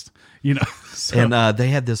breakfast. You know? So. And they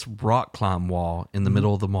had this rock climb wall in the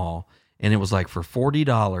middle of the mall. And it was like for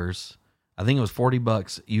 $40, I think it was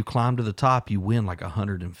 $40. You climb to the top, you win like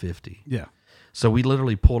 $150. Yeah. So we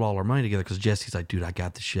literally pulled all our money together because Jesse's like, dude, I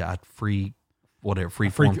got the shit. Free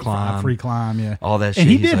form climb. Free climb, yeah. All that shit.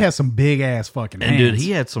 And he did have some big ass fucking hands. And dude,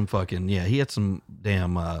 he had some fucking, he had some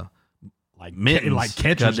damn mittens. Like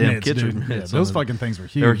catcher's mitts, dude. Yeah, those fucking things were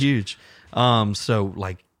huge. They're huge. So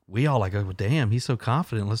like, we all like, oh, damn, he's so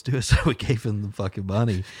confident. Let's do it. So we gave him the fucking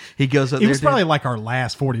money. He goes up there. It was probably like our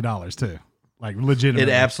last $40 too. Like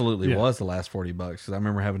legitimately. It absolutely was the last $40 because I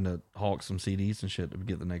remember having to hawk some CDs and shit to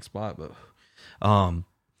get the next spot. But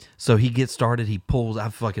So he gets started. He pulls. I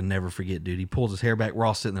fucking never forget, dude. He pulls his hair back. We're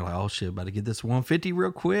all sitting there like, oh shit, about to get this 150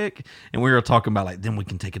 real quick. And we were talking about like, then we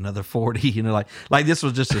can take another 40. You know, like this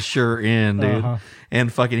was just a sure end, dude.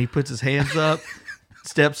 And fucking, he puts his hands up,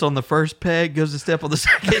 steps on the first peg, goes to step on the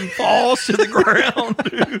second, falls to the ground,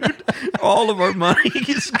 dude. All of our money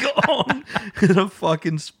is gone in a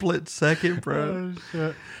fucking split second, bro. Oh,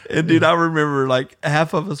 shit. And dude, I remember like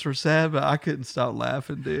half of us were sad, but I couldn't stop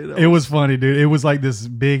laughing, dude. It was funny, dude. It was like this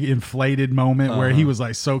big inflated moment where he was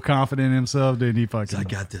like so confident in himself, dude. He fucking, I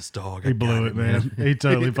got this dog. He blew it, man. He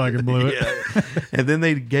totally fucking blew it. Yeah. And then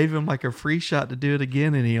they gave him like a free shot to do it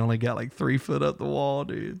again, and he only got like 3 foot up the wall,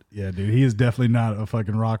 dude. Yeah, dude. He is definitely not a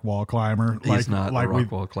fucking rock wall climber. He's not a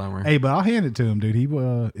rock wall climber. Hey, but I'll hand it to him, dude. He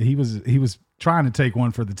was trying to take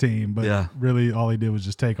one for the team, but really all he did was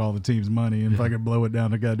just take all the team's money and fucking blow it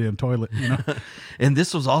down the goddamn toilet, you know? And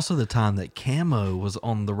this was also the time that Camo was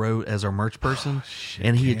on the road as our merch person,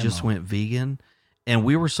 and he had just went vegan, and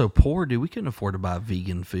we were so poor, dude, we couldn't afford to buy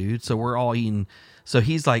vegan food, so we're all eating. So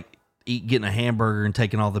he's like getting a hamburger and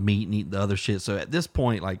taking all the meat and eating the other shit. So at this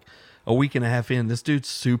point, like a week and a half in, this dude's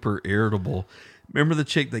super irritable. Remember the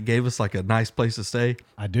chick that gave us like a nice place to stay?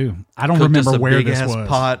 I do. I don't remember where this was.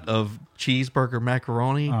 Pot of cheeseburger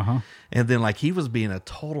macaroni, and then like he was being a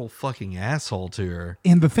total fucking asshole to her.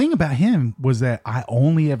 And the thing about him was that I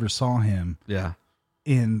only ever saw him,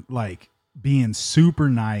 in like being super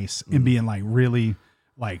nice and being like really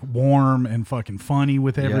like warm and fucking funny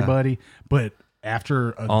with everybody, but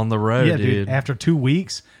after on the road, dude, after 2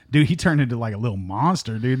 weeks, dude, he turned into like a little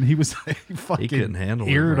monster, dude. And he was like fucking, he couldn't handle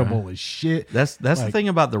irritable as shit. That's like, the thing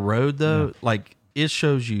about the road, though. Like it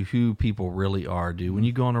shows you who people really are, dude. When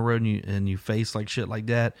you go on the road and you face like shit like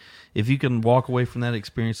that, if you can walk away from that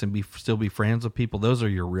experience and still be friends with people, those are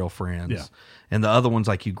your real friends. Yeah. And the other ones,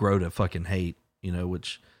 like you grow to fucking hate, you know.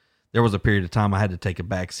 Which there was a period of time I had to take a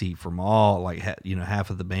back seat from all like half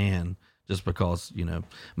of the band. Just because, you know,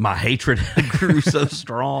 my hatred grew so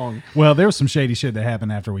strong. Well, there was some shady shit that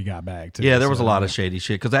happened after we got back, too. Yeah, there was a lot of shady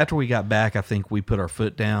shit. Because after we got back, I think we put our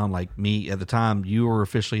foot down. Like me, at the time, you were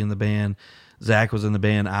officially in the band. Zach was in the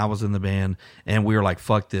band. I was in the band. And we were like,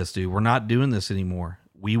 fuck this, dude. We're not doing this anymore.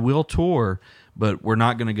 We will tour, but we're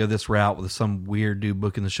not going to go this route with some weird dude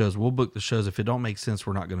booking the shows. We'll book the shows. If it don't make sense,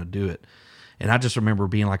 we're not going to do it. And I just remember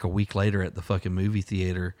being like a week later at the fucking movie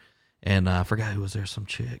theater. And I forgot who was there, some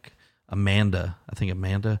chick. Amanda.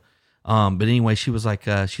 But anyway, she was like,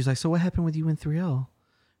 so what happened with you in 3L? And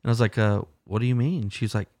I was like, what do you mean?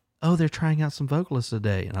 She's like, oh, they're trying out some vocalists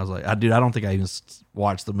today. And I was like, I don't think I even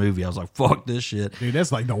watched the movie. I was like, fuck this shit. Dude,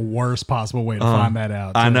 that's like the worst possible way to find that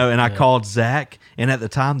out. I know. And I called Zach. And at the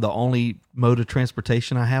time, the only mode of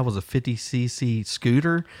transportation I had was a 50cc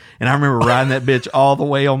scooter. And I remember riding that bitch all the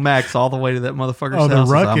way on max, all the way to that motherfucker's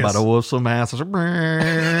house. I'm about to whoop some ass. I was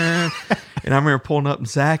like, and I remember pulling up, and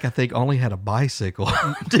Zach, I think, only had a bicycle.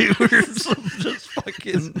 Dude, we were just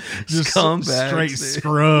fucking scumbags. Straight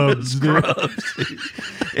scrubs. Dude.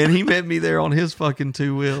 And he met me there on his fucking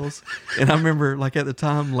 2 wheels. And I remember, like, at the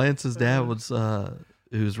time, Lance's dad was,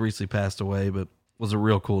 who's recently passed away, but was a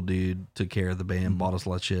real cool dude, took care of the band, bought us a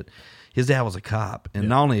lot of shit. His dad was a cop, and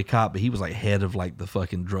not only a cop, but he was like head of like the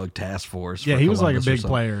fucking drug task force. Yeah, he was like a big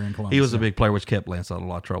player in Columbus. He was a big player, which kept Lance out of a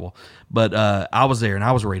lot of trouble. But I was there, and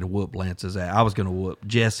I was ready to whoop Lance's ass. I was going to whoop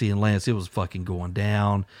Jesse and Lance. It was fucking going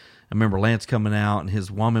down. I remember Lance coming out, and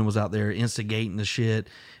his woman was out there instigating the shit.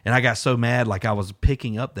 And I got so mad, like I was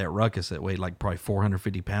picking up that ruckus that weighed like probably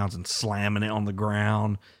 450 pounds and slamming it on the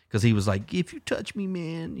ground because he was like, if you touch me,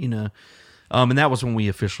 man, you know. And that was when we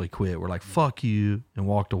officially quit. We're like, fuck you, and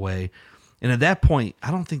walked away. And at that point,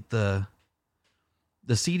 I don't think the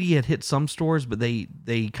CD had hit some stores, but they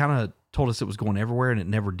kind of told us it was going everywhere, and it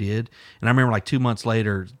never did. And I remember like 2 months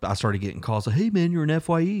later, I started getting calls like, hey, man, you're in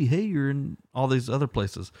FYE. Hey, you're in all these other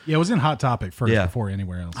places. Yeah, it was in Hot Topic first before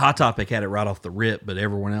anywhere else. Hot Topic had it right off the rip, but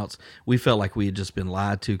everyone else, we felt like we had just been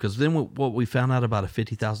lied to. Because then what we found out about a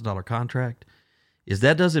 $50,000 contract is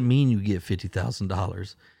that doesn't mean you get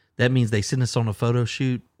 $50,000. That means they sent us on a photo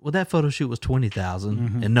shoot. Well, that photo shoot was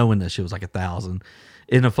 $20,000, and knowing that shit was like $1,000.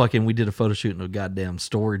 We did a photo shoot in a goddamn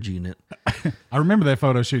storage unit. I remember that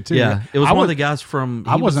photo shoot too. Yeah, it was one of the guys from.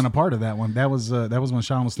 I wasn't a part of that one. That was when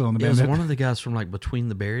Sean was still in the band. It was one of the guys from like Between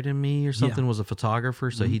the Buried and Me or something. Was a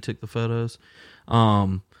photographer, so he took the photos.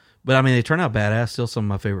 But I mean, they turned out badass. Still, some of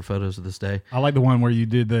my favorite photos of this day. I like the one where you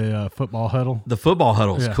did the football huddle. The football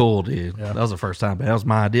huddle is cool, dude. Yeah. That was the first time. That was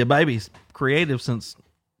my idea, baby. Creative since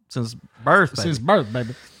birth, baby. Since birth,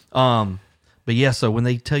 baby. But yeah, so when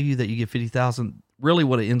they tell you that you get $50,000, really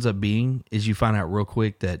what it ends up being is you find out real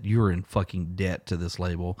quick that you're in fucking debt to this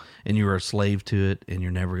label and you're a slave to it and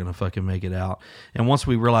you're never going to fucking make it out. And once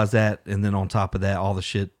we realized that, and then on top of that, all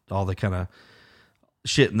the kind of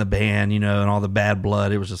shit in the band, and all the bad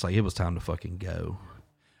blood, it was just like, it was time to fucking go.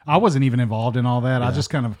 I wasn't even involved in all that. Yeah. I just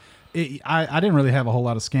kind of, I didn't really have a whole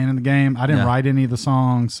lot of skin in the game. I didn't write any of the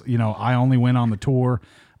songs. I only went on the tour.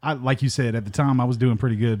 Like you said, at the time I was doing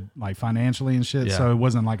pretty good, like financially and shit. Yeah. So it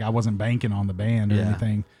wasn't like I wasn't banking on the band or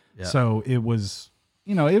anything. Yeah. So it was,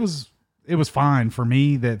 it was fine for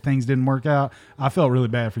me that things didn't work out. I felt really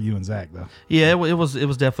bad for you and Zach though. Yeah, it was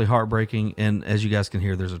definitely heartbreaking. And as you guys can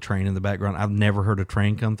hear, there's a train in the background. I've never heard a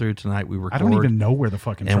train come through tonight. We recorded. I don't even know where the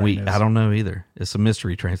fucking train is. I don't know either. It's a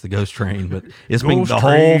mystery train. It's the ghost train, but it's been the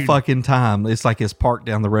whole fucking time. It's like it's parked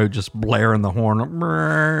down the road, just blaring the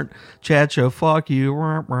horn. Chad show, fuck you.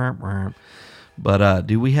 But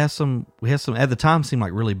dude, we had some at the time seemed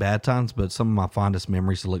like really bad times, but some of my fondest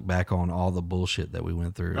memories to look back on all the bullshit that we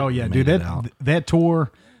went through. Oh yeah, dude, that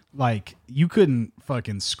tour, like you couldn't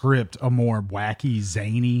fucking script a more wacky,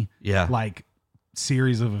 zany, like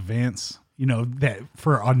series of events, that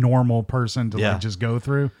for a normal person to like just go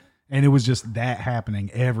through. And it was just that happening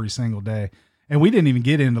every single day. And we didn't even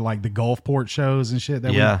get into like the Gulfport shows and shit.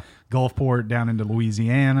 Gulfport down into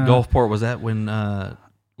Louisiana. Gulfport, was that when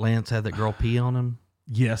Lance had that girl pee on him?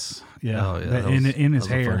 Yes. Yeah. Oh, yeah. In his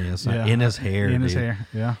hair. Yeah. In his hair. In his hair.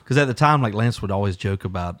 Yeah. Because at the time, like Lance would always joke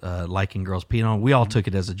about liking girls peeing on him. We all took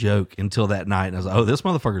it as a joke until that night. And I was like, oh, this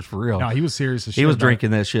motherfucker's for real. No, he was serious as shit. He was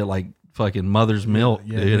drinking that shit like fucking mother's milk,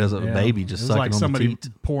 dude, as a baby, just sucking like on somebody the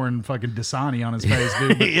teat. Pouring fucking Dasani on his face,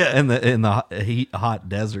 dude. Yeah, in the hot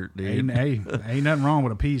desert, dude. Ain't nothing wrong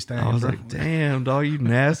with a pee stain. I was like, damn, dog, you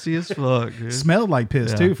nasty as fuck, dude. Smelled like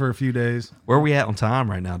piss too for a few days. Where are we at on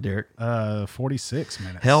time right now, Derek? 46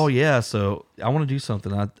 minutes. Hell yeah! So I want to do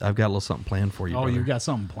something. I've got a little something planned for you. Oh, brother. You got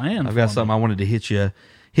something planned? I've got something I wanted to hit you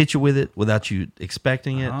with it without you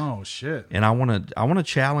expecting it. Oh shit! And I want to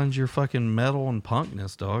challenge your fucking metal and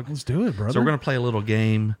punkness, dog. Let's do it, brother. So we're gonna play a little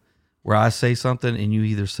game where I say something and you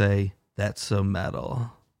either say that's so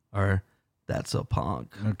metal or that's a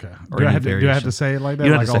punk. Okay. Do I have to say it like that?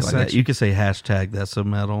 You don't have to say it like that. You can say hashtag that's so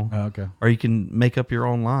metal. Oh, okay. Or you can make up your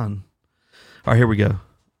own line. All right, here we go.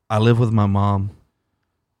 I live with my mom.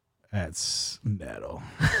 That's metal.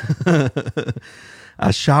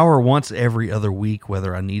 I shower once every other week,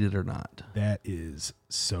 whether I need it or not. That is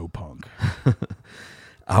so punk.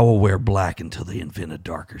 I will wear black until they invent a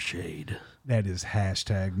darker shade. That is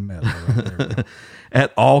hashtag metal right there, bro.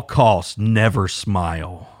 At all costs, never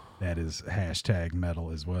smile. That is hashtag metal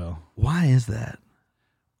as well. Why is that?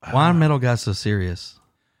 Why are metal guys so serious?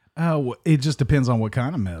 It just depends on what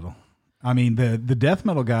kind of metal. I mean, the death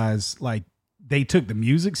metal guys, like, they took the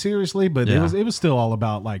music seriously, but it was still all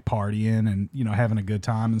about like partying and having a good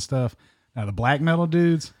time and stuff. Now the black metal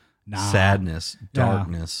dudes, sadness,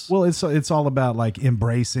 darkness. Well, it's all about like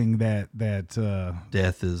embracing that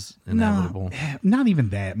death is inevitable. Not even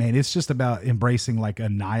that, man. It's just about embracing like a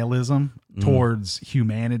nihilism towards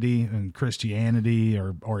humanity and Christianity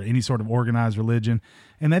or any sort of organized religion,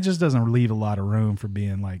 and that just doesn't leave a lot of room for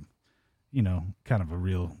being like, kind of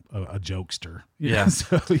a jokester. Yeah.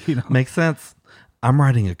 So, makes sense. I'm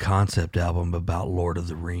writing a concept album about Lord of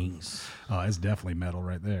the Rings. Oh, it's definitely metal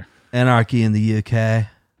right there. Anarchy in the UK.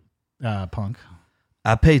 Punk.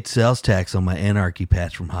 I paid sales tax on my Anarchy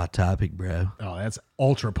patch from Hot Topic, bro. Oh, that's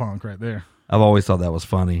ultra punk right there. I've always thought that was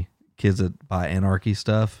funny. Kids that buy Anarchy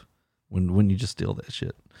stuff, when you just steal that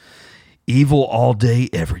shit. Evil all day,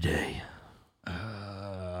 every day.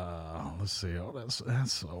 Let's see. Oh,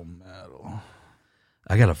 that's so metal.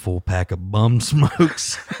 I got a full pack of bum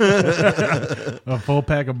smokes. A full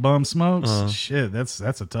pack of bum smokes? Shit, that's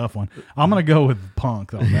a tough one. I'm going to go with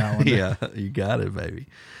punk on that one. Yeah, you got it, baby.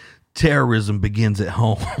 Terrorism begins at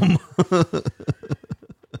home.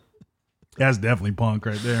 That's definitely punk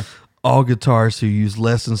right there. All guitarists who use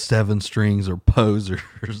less than 7 strings are posers.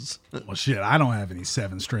 Well, shit, I don't have any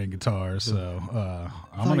 7-string guitars, so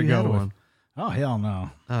I'm going to go with one. Oh, hell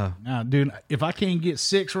no. No, dude, if I can't get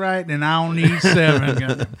 6 right, then I don't need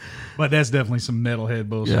 7. But that's definitely some metalhead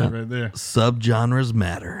bullshit right there. Subgenres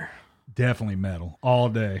matter. Definitely metal. All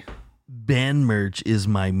day. Band merch is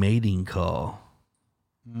my mating call.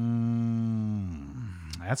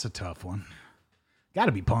 That's a tough one. Got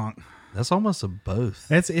to be punk. That's almost a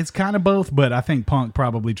both. It's kind of both, but I think punk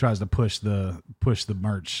probably tries to push the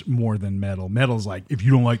merch more than metal. Metal's like, if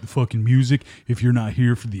you don't like the fucking music, if you're not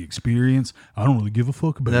here for the experience, I don't really give a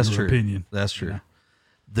fuck about your opinion. That's true. Yeah.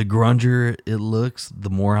 the grunger it looks, the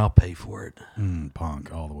more I'll pay for it.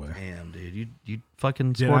 Punk all the way. Damn, dude, you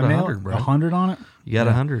fucking Did scored I nail 100, bro. 100 on it? You got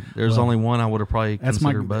 100. There's only one I would have probably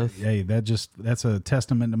considered both. Hey, that's a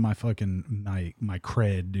testament to my fucking my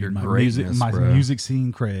cred, dude. Your my greatness, bro. music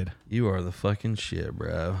scene cred. You are the fucking shit,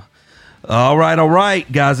 bro. All right,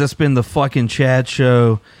 guys. That's been the fucking Chad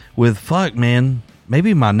Show with man.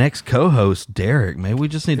 Maybe my next co-host, Derek. Maybe we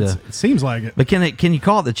just need to. It seems like it. But can you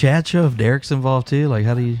call it the Chad Show if Derek's involved too? Like,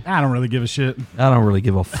 how do you? I don't really give a shit. I don't really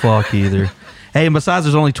give a fuck either. Hey, and besides,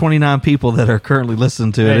 there's only 29 people that are currently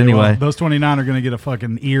listening to it anyway. Well, those 29 are going to get a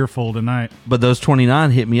fucking earful tonight. But those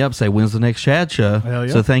 29 hit me up, say, when's the next Chad Show? Hell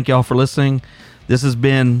yeah. So thank y'all for listening. This has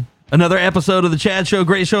been another episode of the Chad Show,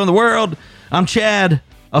 greatest show in the world. I'm Chad.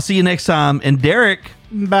 I'll see you next time. And Derek.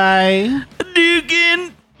 Bye.